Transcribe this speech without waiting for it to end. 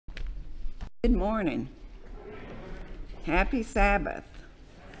Good morning. Happy Sabbath.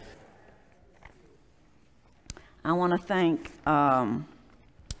 I want to thank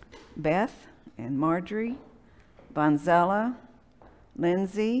Beth and Marjorie, Bonzella,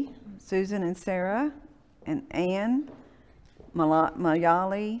 Lindsay, Susan and Sarah, and Ann,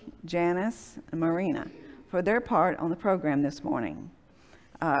 Mayali, Janice, and Marina for their part on the program this morning.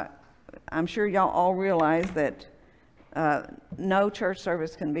 I'm sure y'all all realize that no church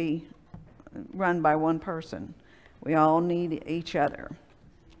service can be run by one person. We all need each other.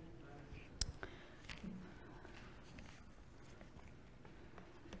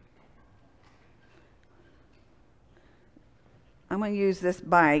 I'm going to use this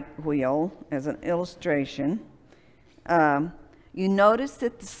bike wheel as an illustration. You notice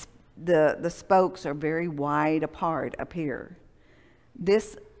that the spokes are very wide apart up here.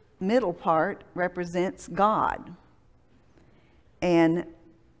 This middle part represents God. And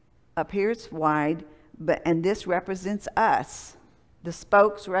up here it's wide, and this represents us. The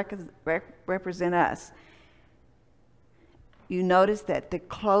spokes represent us. You notice that the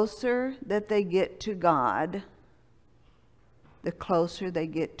closer that they get to God, the closer they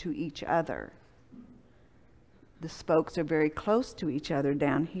get to each other. The spokes are very close to each other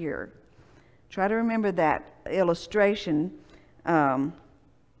down here. Try to remember that illustration, that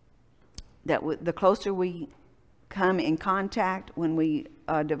the closer we come in contact when we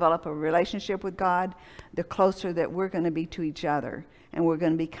develop a relationship with God, the closer that we're going to be to each other, and we're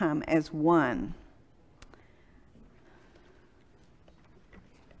going to become as one.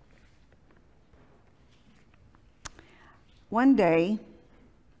 One day,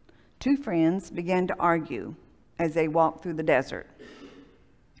 two friends began to argue as they walked through the desert.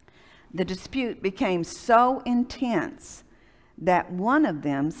 The dispute became so intense that one of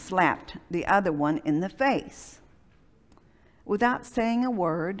them slapped the other one in the face. Without saying a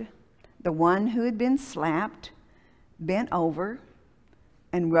word, the one who had been slapped bent over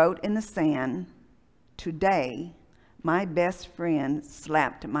and wrote in the sand, "Today, my best friend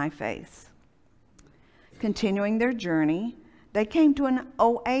slapped my face." Continuing their journey, they came to an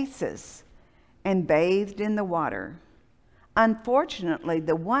oasis and bathed in the water. Unfortunately,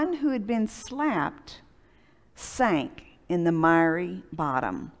 the one who had been slapped sank in the miry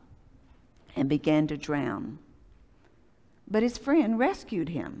bottom and began to drown. But his friend rescued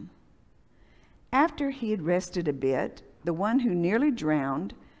him. After he had rested a bit, the one who nearly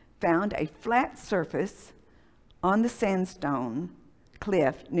drowned found a flat surface on the sandstone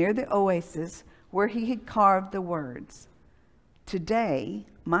cliff near the oasis where he had carved the words, "Today,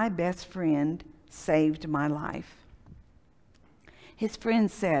 my best friend saved my life." His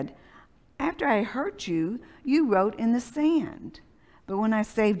friend said, "After I hurt you, you wrote in the sand. But when I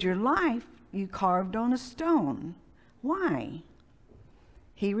saved your life, you carved on a stone. Why?"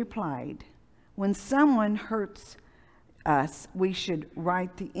 He replied, "When someone hurts us, we should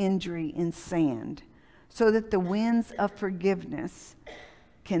write the injury in sand so that the winds of forgiveness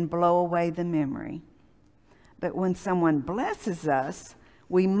can blow away the memory. But when someone blesses us,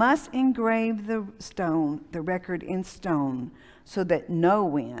 we must engrave the record in stone, so that no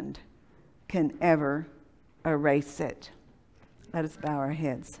wind can ever erase it." Let us bow our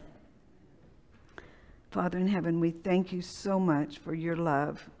heads. Father in heaven, we thank you so much for your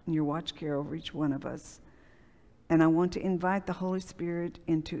love and your watch care over each one of us. And I want to invite the Holy Spirit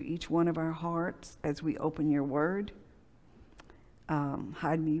into each one of our hearts as we open your word.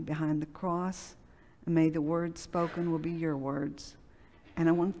 Hide me behind the cross, and may the words spoken will be your words. And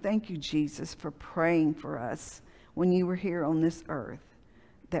I want to thank you, Jesus, for praying for us when you were here on this earth,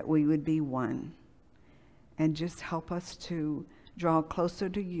 that we would be one. And just help us to draw closer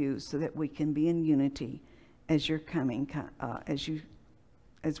to you so that we can be in unity as you're coming,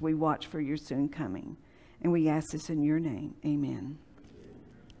 as we watch for your soon coming. And we ask this in your name. Amen.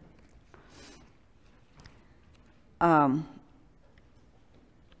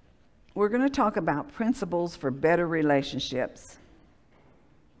 We're going to talk about principles for better relationships.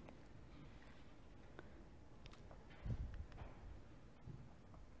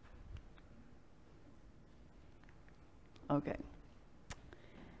 Okay.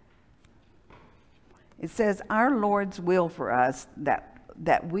 It says, "Our Lord's will for us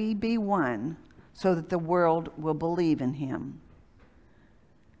that we be one, so that the world will believe in him."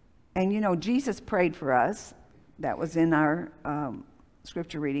 And you know, Jesus prayed for us. That was in our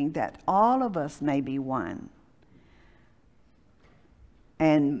scripture reading, that all of us may be one.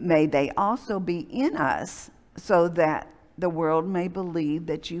 And may they also be in us, so that the world may believe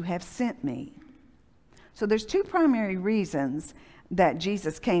that you have sent me. So there's two primary reasons that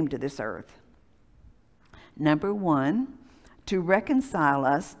Jesus came to this earth. Number one, to reconcile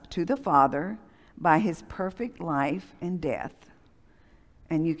us to the Father by his perfect life and death.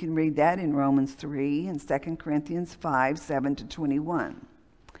 And you can read that in Romans 3 and 2 Corinthians 5, 7-21.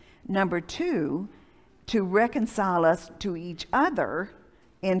 Number 2, to reconcile us to each other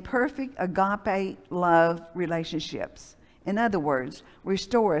in perfect agape love relationships. In other words,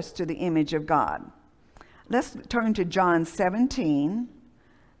 restore us to the image of God. Let's turn to John 17,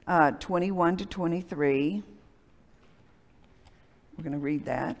 21-23. We're going to read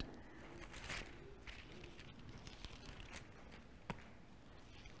that.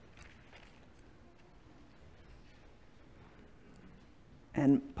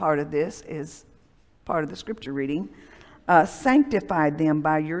 And part of this is part of the scripture reading. Sanctify them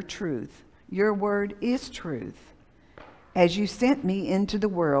by your truth. Your word is truth. As you sent me into the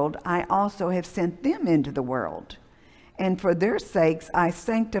world, I also have sent them into the world. And for their sakes I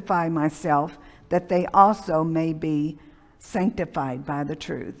sanctify myself, that they also may be sanctified by the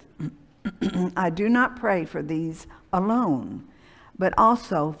truth. I do not pray for these alone, but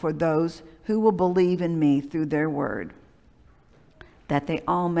also for those who will believe in me through their word, that they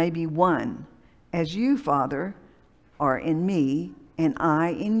all may be one, as you, Father, are in me, and I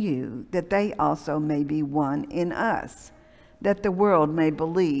in you, that they also may be one in us, that the world may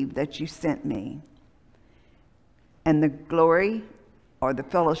believe that you sent me. And the glory or the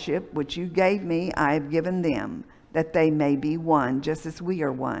fellowship which you gave me, I have given them, that they may be one, just as we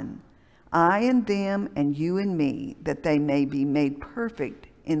are one. I and them, and you and me, that they may be made perfect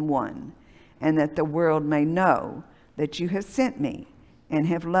in one, and that the world may know that you have sent me, and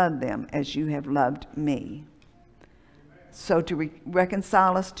have loved them as you have loved me. So to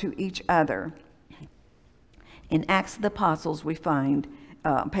reconcile us to each other. In Acts of the Apostles, we find,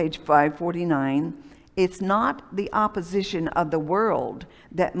 page 549, it's not the opposition of the world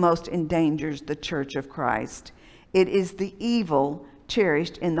that most endangers the Church of Christ. It is the evil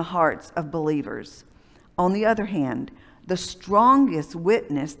cherished in the hearts of believers. On the other hand, the strongest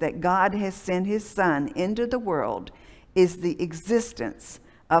witness that God has sent his Son into the world is the existence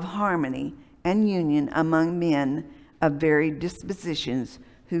of harmony and union among men of varied dispositions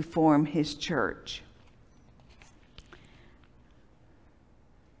who form his church.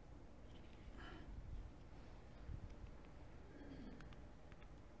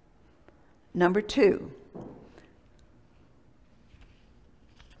 Number 2,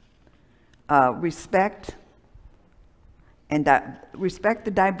 respect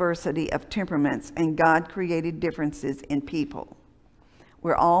the diversity of temperaments and God-created differences in people.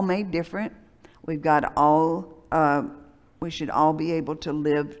 We're all made different. We should all be able to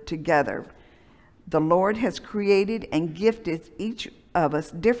live together. The Lord has created and gifted each of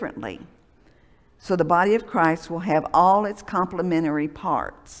us differently, so the body of Christ will have all its complementary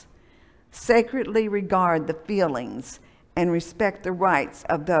parts. Sacredly regard the feelings and respect the rights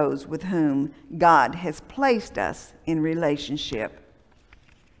of those with whom God has placed us in relationship.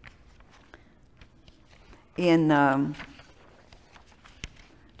 In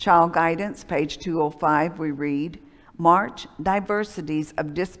Child Guidance, page 205, we read, marked diversities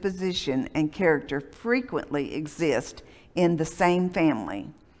of disposition and character frequently exist in the same family,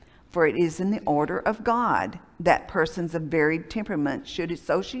 for it is in the order of God that persons of varied temperament should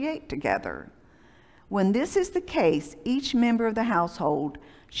associate together. When this is the case, each member of the household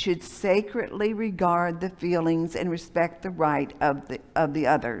should sacredly regard the feelings and respect the right of the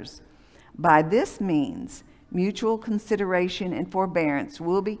others. By this means, mutual consideration and forbearance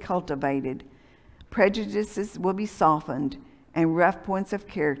will be cultivated, prejudices will be softened, and rough points of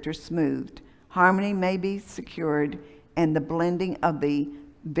character smoothed. Harmony may be secured, and the blending of the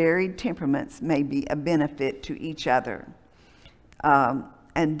varied temperaments may be a benefit to each other.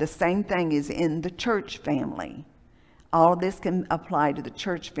 And the same thing is in the church family. All of this can apply to the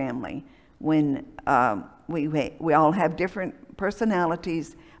church family when we all have different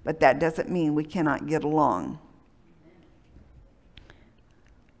personalities, but that doesn't mean we cannot get along.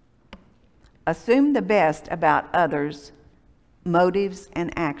 Assume the best about others' motives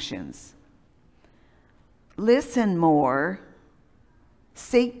and actions. Listen more.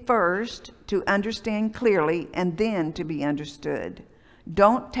 Seek first to understand clearly and then to be understood.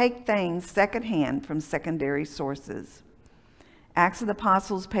 Don't take things secondhand from secondary sources. Acts of the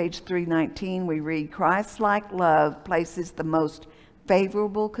Apostles, page 319, we read, Christ-like love places the most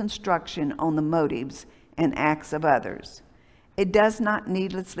favorable construction on the motives and acts of others. It does not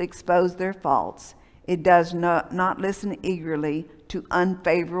needlessly expose their faults. It does not listen eagerly to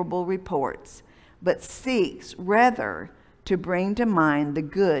unfavorable reports, but seeks rather to bring to mind the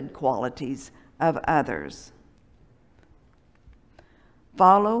good qualities of others.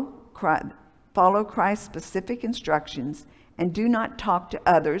 Follow Christ's specific instructions and do not talk to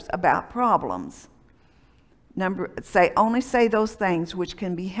others about problems. Only say those things which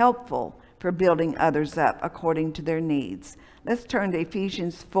can be helpful for building others up according to their needs. Let's turn to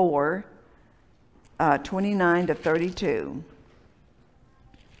Ephesians 4, 29 to 32.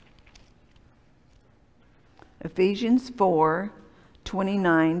 Ephesians 4,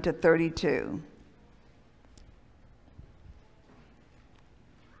 29 to 32.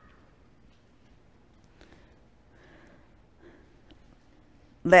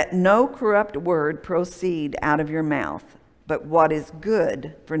 Let no corrupt word proceed out of your mouth, but what is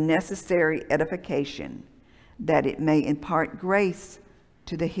good for necessary edification, that it may impart grace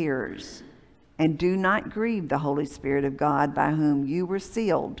to the hearers. And do not grieve the Holy Spirit of God, by whom you were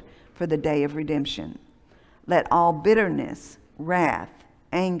sealed for the day of redemption. Let all bitterness, wrath,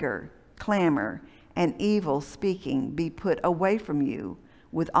 anger, clamor, and evil speaking be put away from you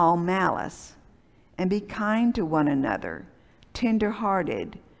with all malice. And be kind to one another,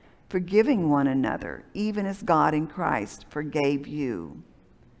 tender-hearted, forgiving one another, even as God in Christ forgave you.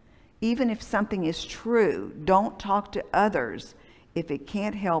 Even if something is true, don't talk to others if it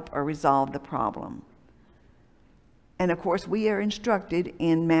can't help or resolve the problem. And of course, we are instructed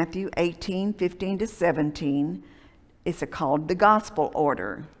in Matthew 18, 15 to 17. It's called the gospel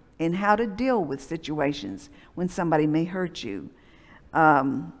order in how to deal with situations when somebody may hurt you.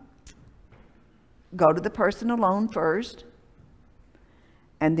 Go to the person alone first.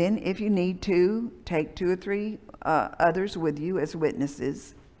 And then if you need to, take 2 or 3 others with you as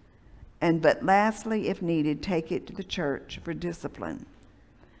witnesses. But lastly, if needed, take it to the church for discipline.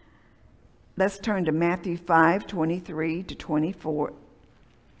 Let's turn to Matthew 5, 23 to 24.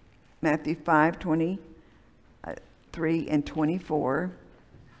 Matthew 5, 23 and 24.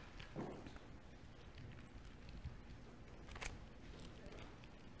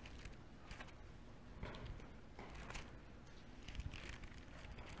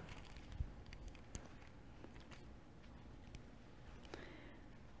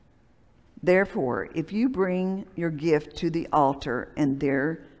 Therefore, if you bring your gift to the altar and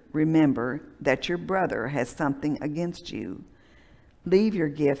there remember that your brother has something against you, leave your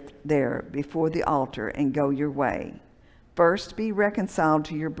gift there before the altar and go your way. First be reconciled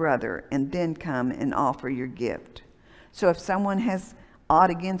to your brother and then come and offer your gift. So if someone has aught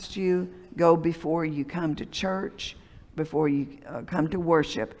against you, go before you come to church, before you come to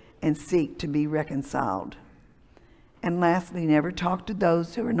worship, and seek to be reconciled. And lastly, never talk to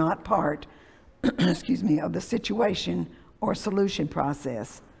those who are not part of the situation or solution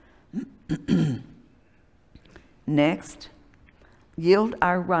process. Next, yield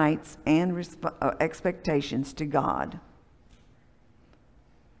our rights and expectations to God.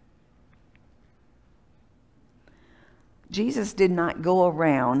 Jesus did not go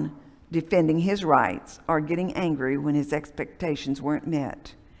around defending his rights or getting angry when his expectations weren't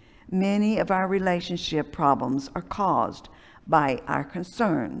met. Many of our relationship problems are caused by our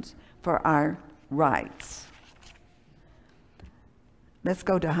concerns for our rights. Let's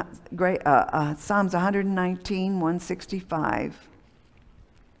go to Psalms 119, 165.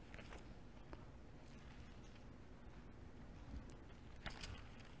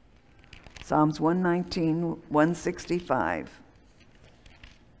 Psalms 119, 165.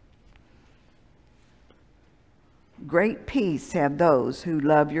 Great peace have those who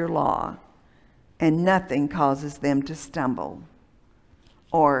love your law, and nothing causes them to stumble.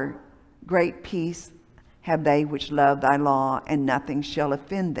 Or, great peace have they which love thy law, and nothing shall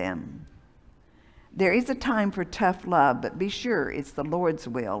offend them. There is a time for tough love, but be sure it's the Lord's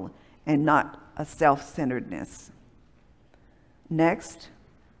will and not a self-centeredness. Next,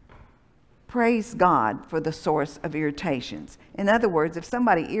 praise God for the source of irritations. In other words, if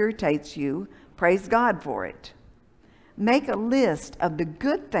somebody irritates you, praise God for it. Make a list of the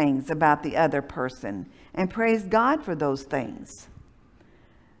good things about the other person and praise God for those things.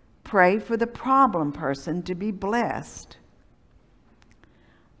 Pray for the problem person to be blessed.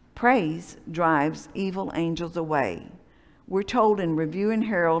 Praise drives evil angels away. We're told in Review and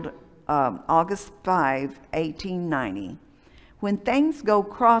Herald, August 5, 1890, when things go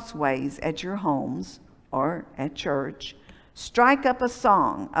crossways at your homes or at church, strike up a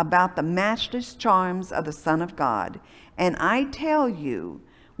song about the matchless charms of the Son of God. And I tell you,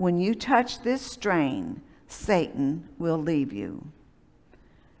 when you touch this strain, Satan will leave you.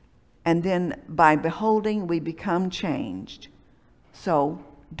 And then by beholding, we become changed. So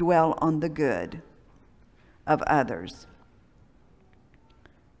dwell on the good of others.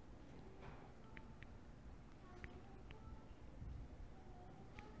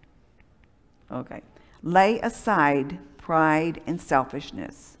 Okay. Lay aside pride and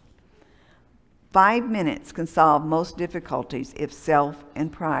selfishness. 5 minutes can solve most difficulties if self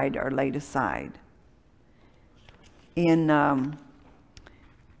and pride are laid aside. In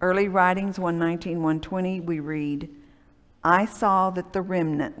Early Writings 119, 120, we read, I saw that the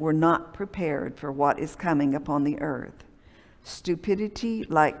remnant were not prepared for what is coming upon the earth. Stupidity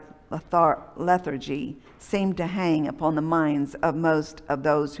like lethargy seemed to hang upon the minds of most of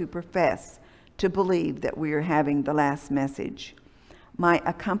those who profess to believe that we are having the last message. My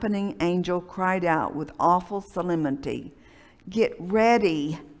accompanying angel cried out with awful solemnity, get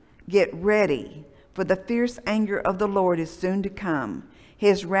ready, for the fierce anger of the Lord is soon to come.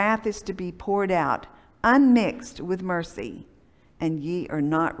 His wrath is to be poured out, unmixed with mercy, and ye are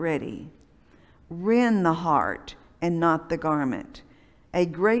not ready. Rend the heart and not the garment. A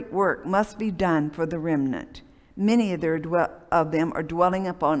great work must be done for the remnant. Many of them are dwelling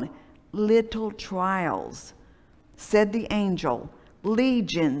upon little trials. Said the angel,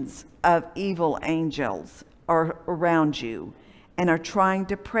 legions of evil angels are around you and are trying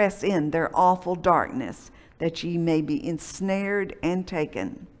to press in their awful darkness, that ye may be ensnared and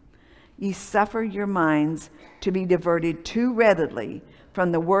taken. Ye suffer your minds to be diverted too readily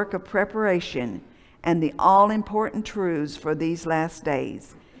from the work of preparation and the all-important truths for these last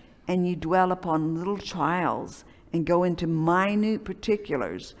days, and ye dwell upon little trials and go into minute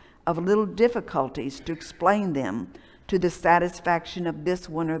particulars of little difficulties to explain them to the satisfaction of this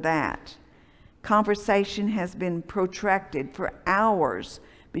one or that. Conversation has been protracted for hours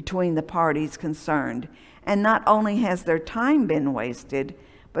between the parties concerned, and not only has their time been wasted,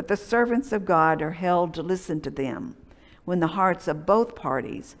 but the servants of God are held to listen to them when the hearts of both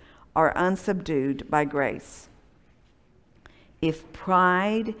parties are unsubdued by grace. If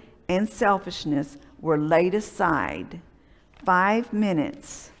pride and selfishness were laid aside, 5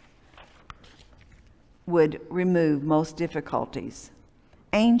 minutes would remove most difficulties.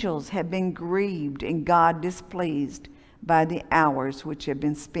 Angels have been grieved and God displeased by the hours which have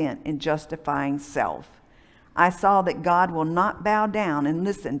been spent in justifying self. I saw that God will not bow down and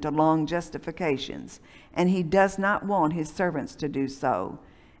listen to long justifications, and he does not want his servants to do so,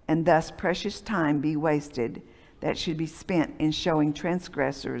 and thus precious time be wasted that should be spent in showing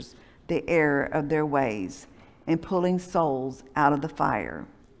transgressors the error of their ways and pulling souls out of the fire.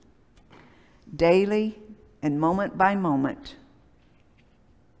 Daily and moment by moment,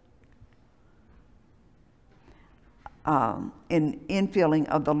 infilling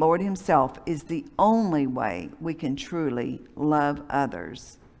of the Lord himself is the only way we can truly love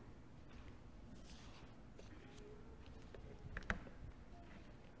others.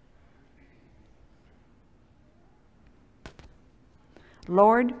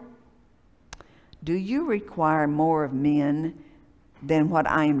 Lord, do you require more of men than what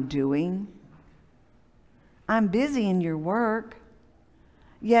I am doing? I'm busy in your work,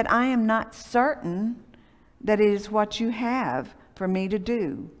 yet I am not certain that it is what you have for me to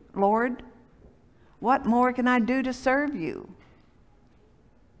do. Lord, what more can I do to serve you?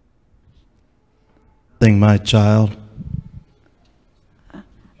 Nothing, my child.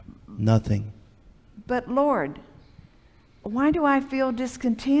 Nothing. But Lord, why do I feel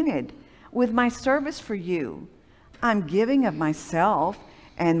discontented with my service for you? I'm giving of myself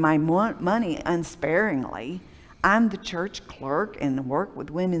and my money unsparingly. I'm the church clerk and work with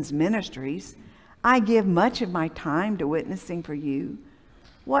women's ministries. I give much of my time to witnessing for you.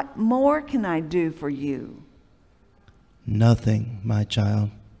 What more can I do for you? Nothing, my child.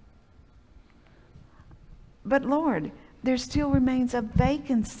 But Lord, there still remains a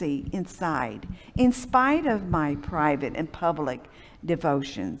vacancy inside, in spite of my private and public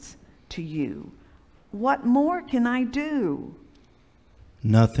devotions to you. What more can I do?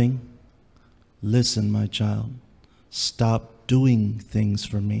 Nothing. Listen, my child. Stop doing things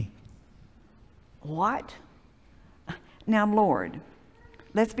for me. What? Now, Lord,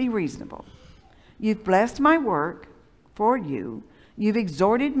 let's be reasonable. You've blessed my work for you. You've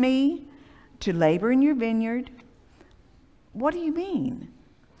exhorted me to labor in your vineyard. What do you mean?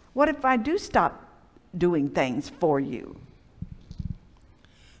 What if I do stop doing things for you?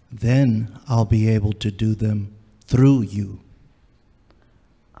 Then I'll be able to do them through you.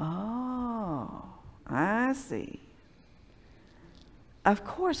 Oh, I see. Of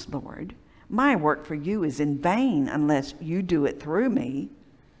course, Lord, my work for you is in vain unless you do it through me.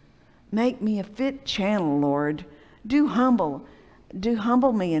 Make me a fit channel, Lord. Do humble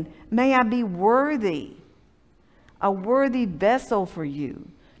me, and may I be worthy, a worthy vessel for you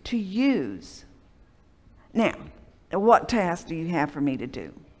to use. Now, what task do you have for me to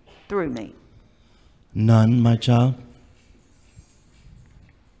do through me? None, my child.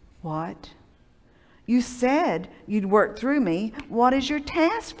 What? You said you'd work through me. What is your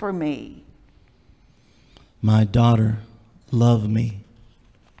task for me? My daughter, love me.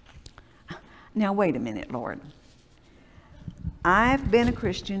 Now, wait a minute, Lord. I've been a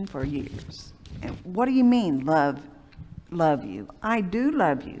Christian for years. And what do you mean, love you? I do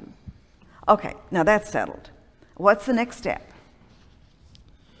love you. Okay, now that's settled. What's the next step?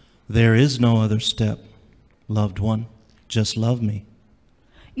 There is no other step, loved one. Just love me.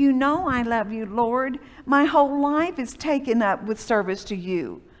 You know I love you, Lord. My whole life is taken up with service to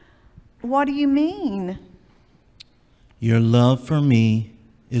you. What do you mean? Your love for me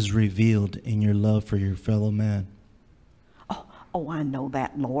is revealed in your love for your fellow man. Oh, I know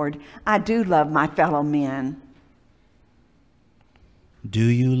that, Lord. I do love my fellow men. Do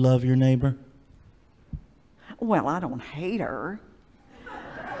you love your neighbor? Well, I don't hate her.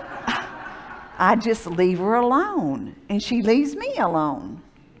 I just leave her alone, and she leaves me alone.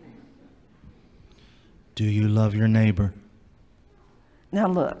 Do you love your neighbor? Now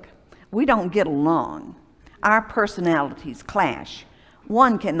look, we don't get along. Our personalities clash.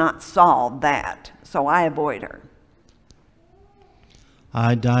 One cannot solve that, so I avoid her.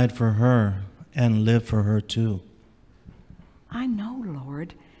 I died for her and live for her too. I know,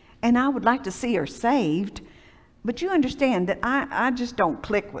 Lord, and I would like to see her saved, but you understand that I just don't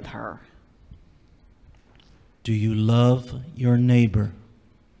click with her. Do you love your neighbor?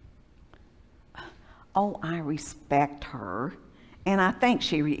 Oh, I respect her, and I think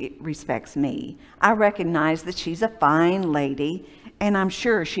she respects me. I recognize that she's a fine lady, and I'm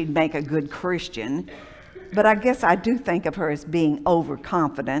sure she'd make a good Christian, but I guess I do think of her as being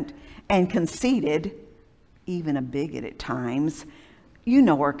overconfident and conceited, even a bigot at times. You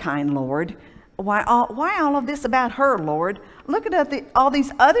know her kind, Lord. Why all of this about her, Lord? Look at all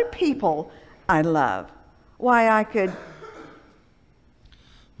these other people I love. Why, I could...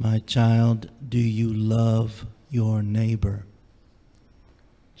 My child, do you love your neighbor?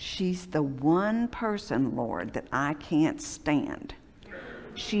 She's the one person, Lord, that I can't stand.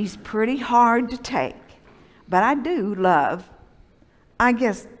 She's pretty hard to take, but I do love, I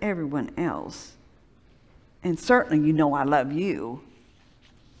guess, everyone else. And certainly you know I love you.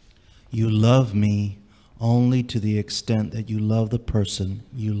 You love me only to the extent that you love the person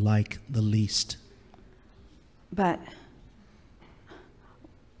you like the least. But,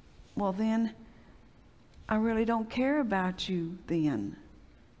 well then, I really don't care about you then.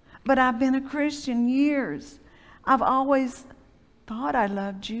 But I've been a Christian years. I've always thought I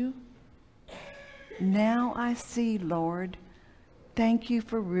loved you. Now I see, Lord. Thank you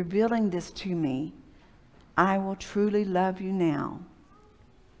for revealing this to me. I will truly love you now.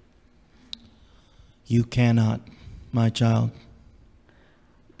 You cannot, my child.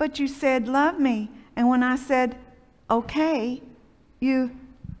 But you said love me. And when I said, okay,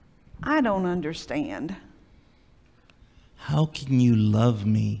 I don't understand. How can you love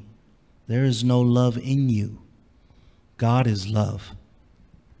me? There is no love in you. God is love.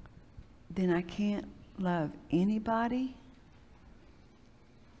 Then I can't love anybody?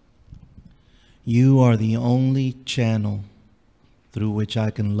 You are the only channel through which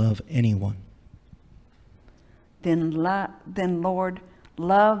I can love anyone. Then Lord,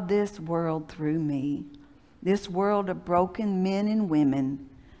 love this world through me, this world of broken men and women.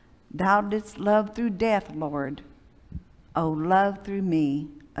 Thou didst love through death, Lord. Oh, love through me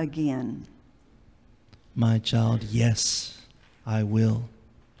again. My child, yes, I will.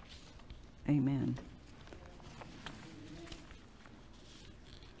 Amen.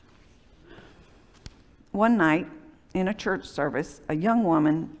 One night in a church service, a young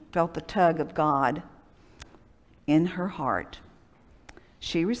woman felt the tug of God in her heart.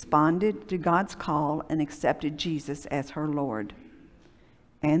 She responded to God's call and accepted Jesus as her Lord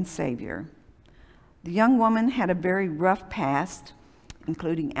and Savior. The young woman had a very rough past,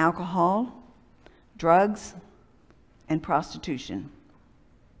 including alcohol, drugs, and prostitution.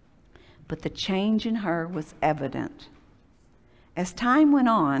 But the change in her was evident. As time went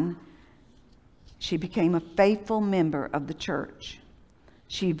on, she became a faithful member of the church.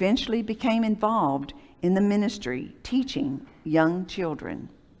 She eventually became involved in the ministry, teaching young children.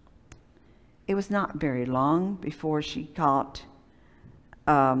 It was not very long before she caught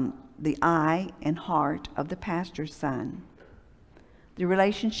the eye and heart of the pastor's son. The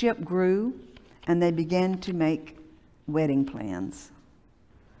relationship grew, and they began to make wedding plans.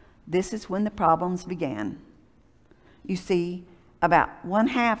 This is when the problems began. You see, about one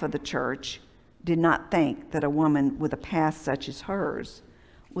half of the church did not think that a woman with a past such as hers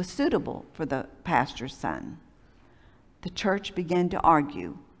was suitable for the pastor's son. The church began to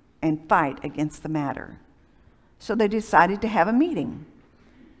argue and fight against the matter. So they decided to have a meeting.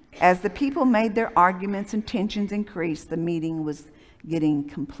 As the people made their arguments and tensions increased, the meeting was getting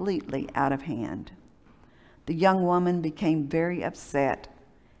completely out of hand. The young woman became very upset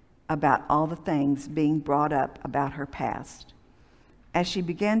about all the things being brought up about her past. As she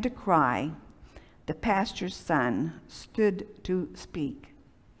began to cry, the pastor's son stood to speak.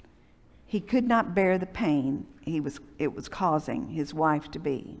 He could not bear the pain it was causing his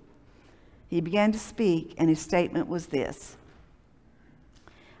wife-to-be. He began to speak, and his statement was this: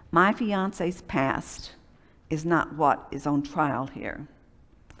 "My fiance's past is not what is on trial here.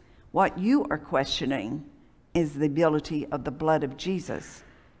 What you are questioning is the ability of the blood of Jesus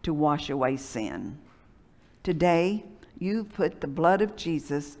to wash away sin. Today, you've put the blood of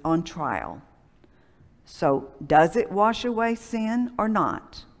Jesus on trial. So, does it wash away sin or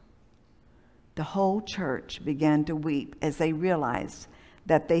not?" The whole church began to weep as they realized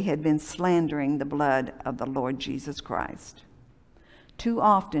that they had been slandering the blood of the Lord Jesus Christ. Too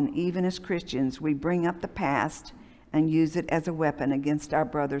often, even as Christians, we bring up the past and use it as a weapon against our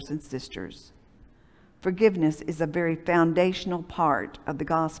brothers and sisters. Forgiveness is a very foundational part of the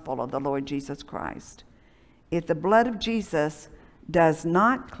gospel of the Lord Jesus Christ. If the blood of Jesus does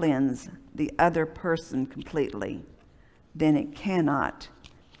not cleanse the other person completely, then it cannot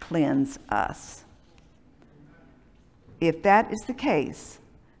cleanse us. If that is the case,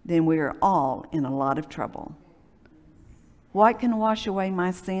 then we are all in a lot of trouble. What can wash away my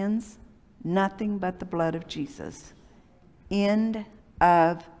sins? Nothing but the blood of Jesus. End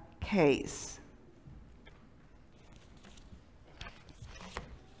of case.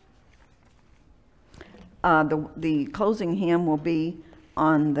 The closing hymn will be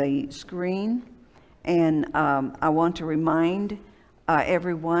on the screen, and I want to remind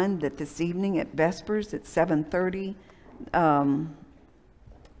everyone that this evening at Vespers at 7:30,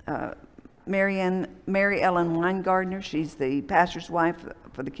 Mary Ellen Weingartner, she's the pastor's wife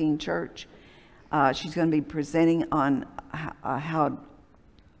for the King Church. She's going to be presenting on how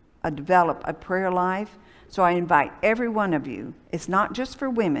to develop a prayer life. So I invite every one of you. It's not just for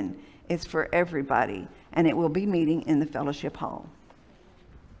women, it's for everybody. And it will be meeting in the fellowship hall.